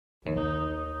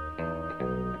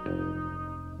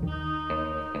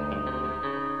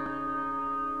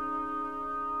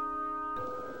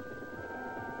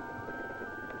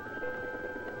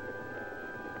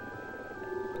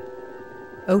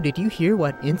Oh, did you hear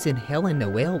what Ensign Helen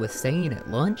Noel was saying at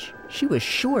lunch? She was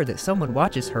sure that someone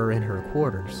watches her in her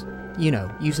quarters. You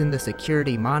know, using the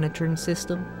security monitoring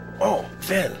system. Oh,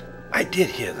 Phil, I did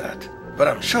hear that, but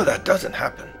I'm sure that doesn't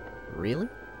happen. Really?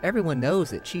 Everyone knows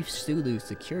that Chief Sulu's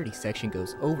security section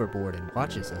goes overboard and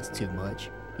watches us too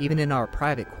much, even in our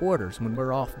private quarters when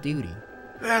we're off duty.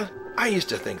 Well, I used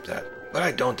to think that, but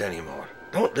I don't anymore.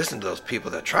 Don't listen to those people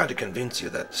that try to convince you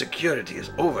that security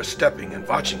is overstepping and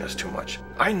watching us too much.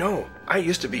 I know, I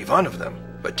used to be one of them,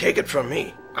 but take it from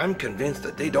me, I'm convinced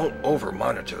that they don't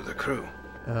over-monitor the crew.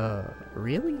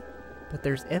 Really? But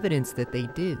there's evidence that they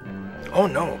do. Oh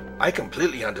no, I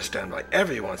completely understand why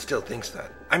everyone still thinks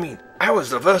that. I mean, I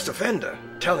was the worst offender,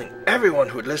 telling everyone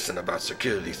who'd listen about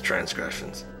security's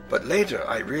transgressions. But later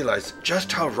I realized just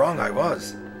how wrong I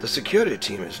was. The security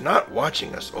team is not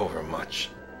watching us over much.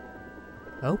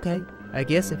 Okay, I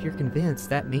guess if you're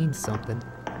convinced, that means something.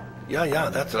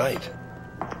 Yeah, that's right.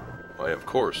 I, of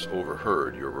course,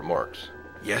 overheard your remarks.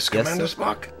 Yes, Commander sir.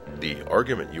 Spock? The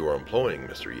argument you are employing,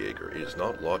 Mr. Yeager, is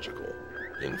not logical.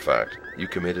 In fact, you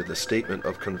committed the statement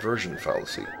of conversion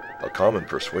fallacy, a common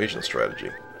persuasion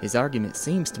strategy. His argument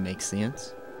seems to make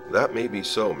sense. That may be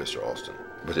so, Mr. Austin,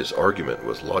 but his argument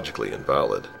was logically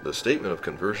invalid. The statement of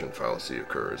conversion fallacy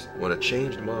occurs when a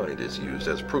changed mind is used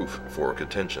as proof for a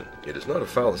contention. It is not a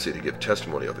fallacy to give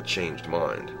testimony of a changed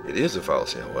mind. It is a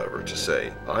fallacy, however, to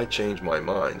say, I changed my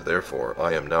mind, therefore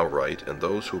I am now right, and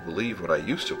those who believe what I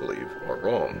used to believe are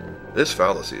wrong. This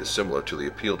fallacy is similar to the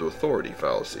appeal to authority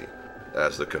fallacy,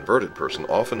 as the converted person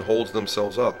often holds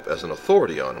themselves up as an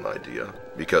authority on an idea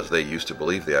because they used to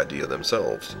believe the idea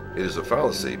themselves. It is a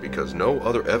fallacy because no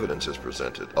other evidence is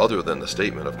presented other than the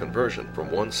statement of conversion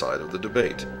from one side of the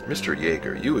debate. Mr.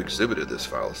 Yeager, you exhibited this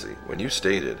fallacy when you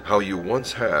stated how you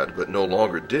once had but no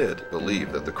longer did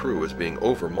believe that the crew is being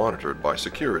over-monitored by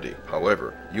security.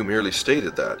 However, you merely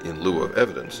stated that in lieu of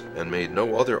evidence and made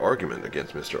no other argument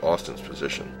against Mr. Austin's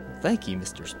position. Thank you,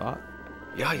 Mr. Spock.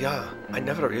 Yeah, I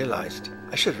never realized.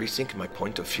 I should rethink my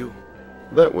point of view.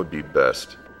 That would be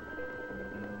best.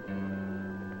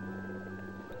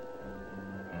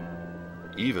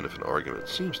 Even if an argument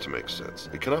seems to make sense,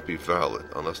 it cannot be valid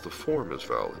unless the form is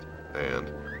valid, and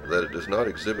that it does not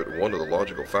exhibit one of the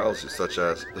logical fallacies such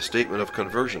as the statement of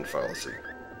conversion fallacy.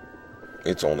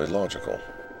 It's only logical.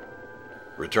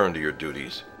 Return to your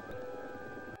duties.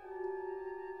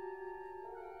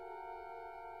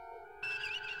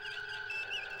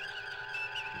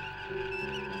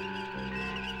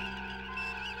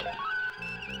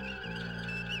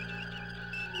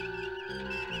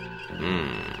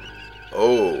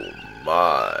 Oh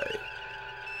my.